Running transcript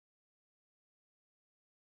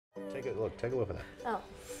Take a look at that. Oh.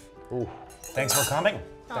 Ooh. Thanks for coming.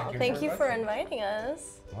 Thank you for inviting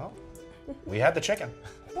us. Well, we had the chicken.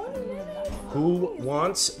 Who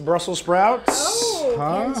wants Brussels sprouts? Oh,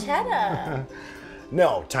 pancetta.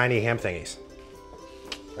 No, tiny ham thingies.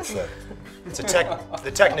 That's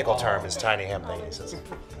the technical term is tiny ham thingies.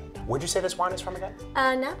 Where'd you say this wine is from again?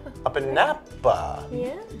 Napa. Up in Napa.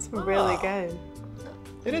 Yeah. It's really good.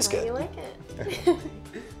 It is good. You like it?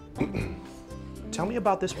 Tell me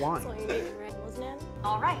about this wine. So you get your right, wasn't it?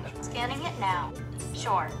 All right, scanning it now.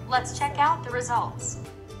 Sure, let's check out the results.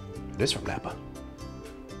 It is from Napa.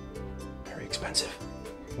 Very expensive.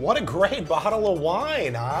 What a great bottle of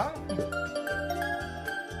wine, huh?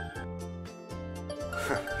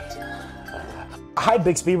 Hi,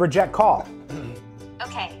 Bixby, reject call.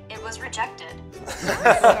 Okay, it was rejected.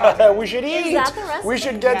 We should eat. Is that the recipe? We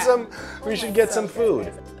should get some. We should get some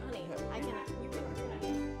food.